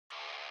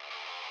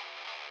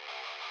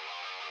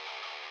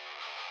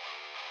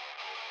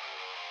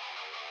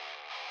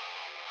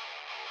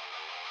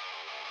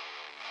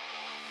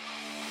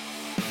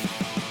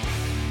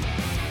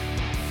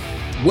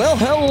Well,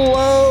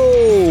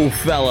 hello,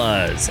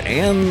 fellas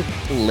and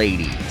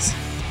ladies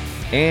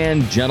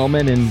and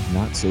gentlemen and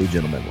not so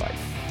gentlemen-like.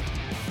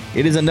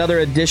 It is another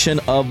edition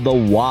of The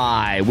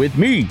Why with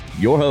me,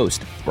 your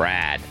host,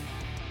 Brad.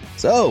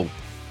 So,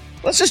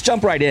 let's just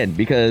jump right in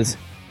because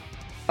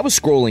I was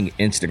scrolling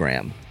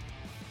Instagram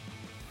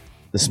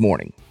this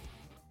morning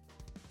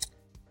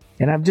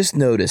and I've just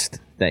noticed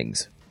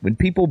things. When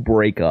people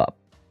break up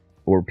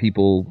or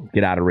people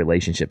get out of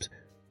relationships,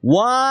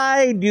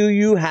 why do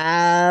you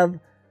have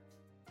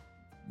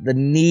the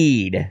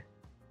need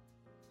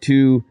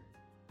to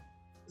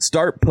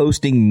start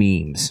posting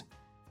memes?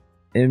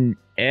 And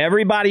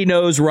everybody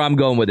knows where I'm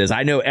going with this.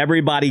 I know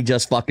everybody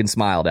just fucking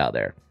smiled out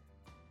there.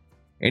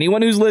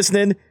 Anyone who's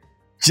listening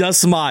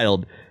just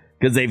smiled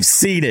because they've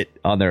seen it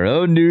on their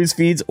own news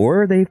feeds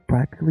or they've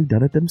practically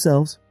done it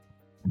themselves.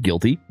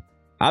 Guilty.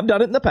 I've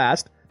done it in the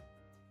past,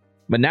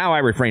 but now I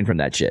refrain from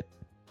that shit.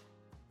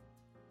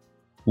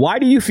 Why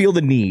do you feel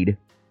the need?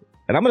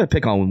 And I'm going to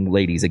pick on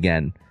ladies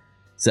again.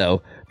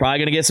 So, probably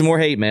going to get some more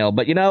hate mail,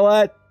 but you know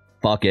what?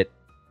 Fuck it.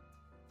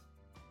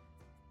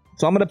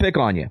 So, I'm going to pick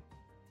on you.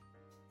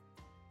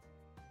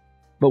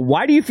 But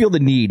why do you feel the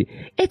need?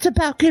 It's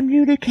about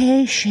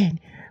communication,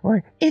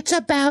 or it's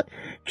about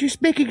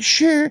just making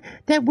sure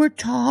that we're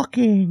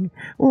talking,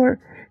 or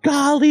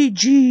golly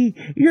gee,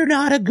 you're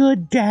not a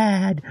good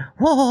dad.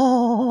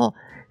 Oh,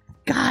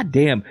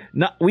 goddamn.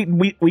 No,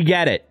 we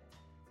get it.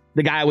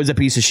 The guy was a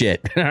piece of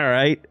shit, all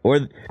right?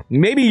 Or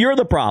maybe you're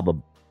the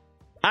problem.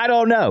 I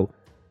don't know.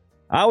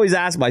 I always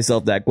ask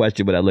myself that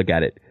question when I look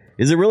at it.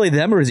 Is it really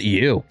them or is it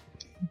you?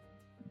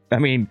 I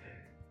mean,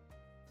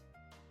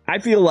 I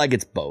feel like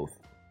it's both.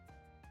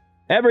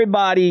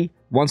 Everybody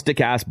wants to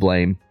cast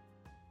blame,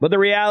 but the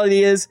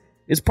reality is,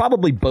 it's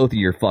probably both of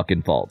your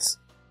fucking faults.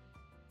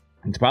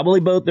 It's probably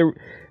both the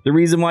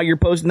reason why you're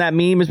posting that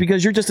meme is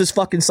because you're just as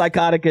fucking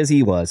psychotic as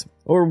he was,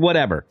 or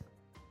whatever.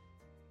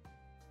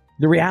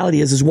 The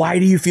reality is why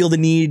do you feel the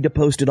need to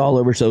post it all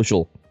over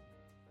social?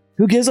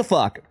 Who gives a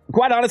fuck?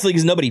 Quite honestly,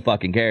 because nobody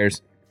fucking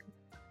cares.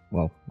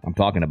 Well, I'm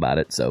talking about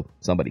it, so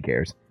somebody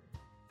cares.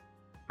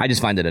 I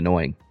just find it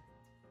annoying.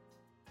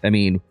 I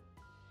mean,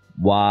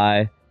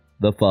 why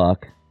the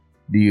fuck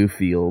do you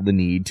feel the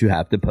need to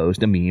have to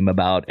post a meme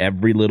about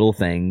every little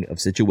thing of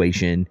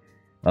situation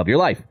of your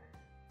life?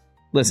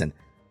 Listen,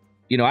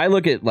 you know, I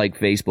look at like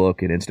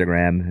Facebook and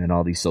Instagram and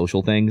all these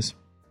social things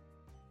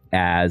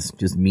as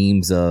just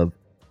memes of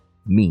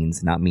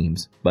memes, not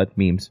memes, but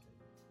memes.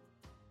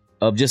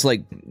 Of just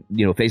like,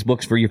 you know,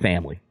 Facebook's for your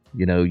family.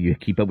 You know, you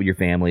keep up with your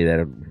family that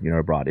are, you know,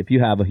 abroad. If you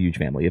have a huge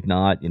family. If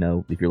not, you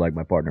know, if you're like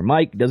my partner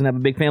Mike, doesn't have a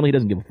big family, he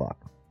doesn't give a fuck.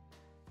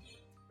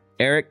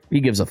 Eric,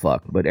 he gives a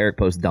fuck, but Eric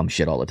posts dumb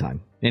shit all the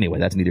time. Anyway,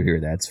 that's neither here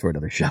nor there. That's for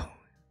another show.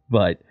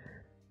 But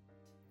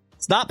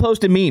stop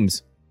posting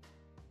memes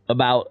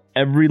about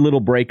every little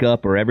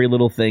breakup or every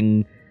little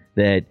thing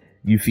that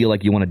you feel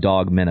like you want to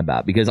dog men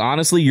about. Because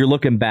honestly, you're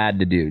looking bad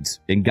to dudes.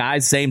 And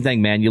guys, same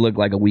thing, man. You look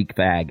like a weak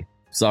fag.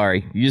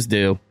 Sorry, you just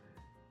do.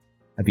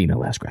 A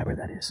female ass grabber,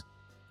 that is.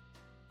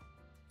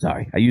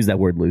 Sorry, I use that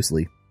word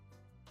loosely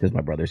because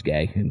my brother's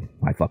gay and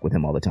I fuck with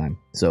him all the time.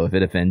 So if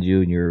it offends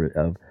you and you're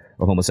of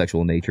a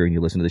homosexual nature and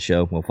you listen to the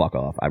show, well, fuck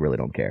off. I really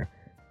don't care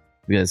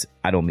because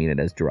I don't mean it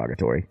as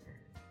derogatory.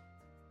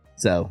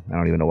 So I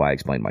don't even know why I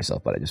explained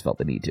myself, but I just felt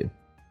the need to.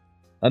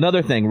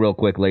 Another thing real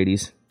quick,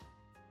 ladies,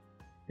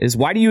 is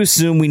why do you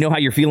assume we know how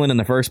you're feeling in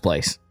the first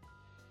place?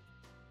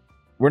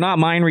 We're not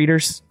mind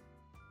readers.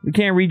 We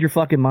can't read your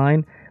fucking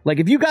mind. Like,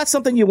 if you got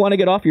something you want to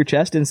get off your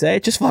chest and say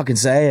it, just fucking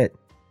say it.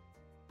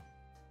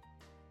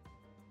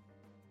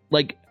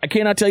 Like, I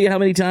cannot tell you how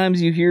many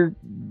times you hear,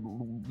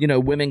 you know,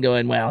 women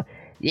going, well,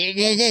 do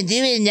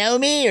you know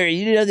me? Or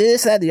you know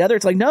this, that, the other.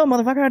 It's like, no,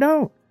 motherfucker, I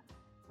don't.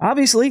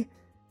 Obviously.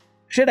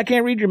 Shit, I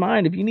can't read your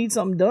mind. If you need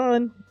something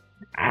done,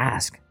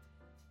 ask.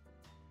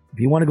 If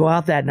you want to go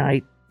out that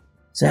night,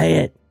 say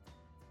it.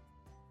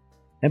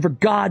 And for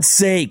God's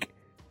sake,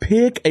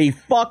 pick a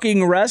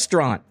fucking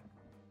restaurant.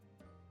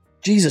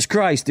 Jesus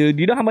Christ, dude.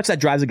 You know how much that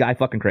drives a guy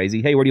fucking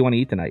crazy? Hey, where do you want to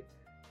eat tonight?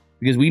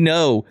 Because we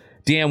know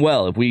damn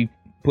well if we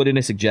put in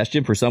a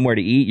suggestion for somewhere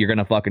to eat, you're going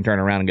to fucking turn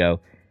around and go,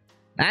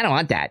 I don't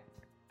want that.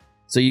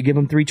 So you give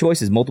them 3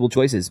 choices, multiple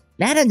choices.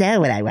 I don't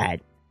know what I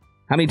want.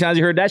 How many times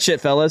you heard that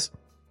shit, fellas?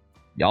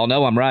 Y'all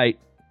know I'm right.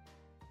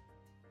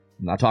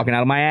 I'm not talking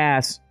out of my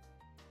ass.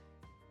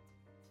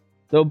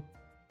 So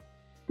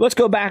let's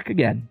go back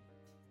again.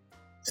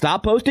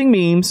 Stop posting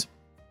memes.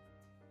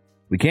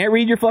 We can't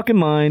read your fucking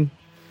mind.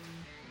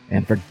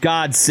 And for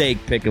God's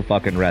sake, pick a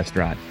fucking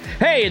restaurant.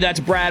 Hey,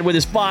 that's Brad with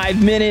his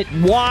 5-minute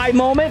why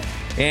moment.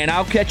 And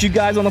I'll catch you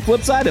guys on the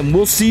flip side, and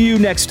we'll see you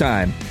next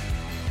time.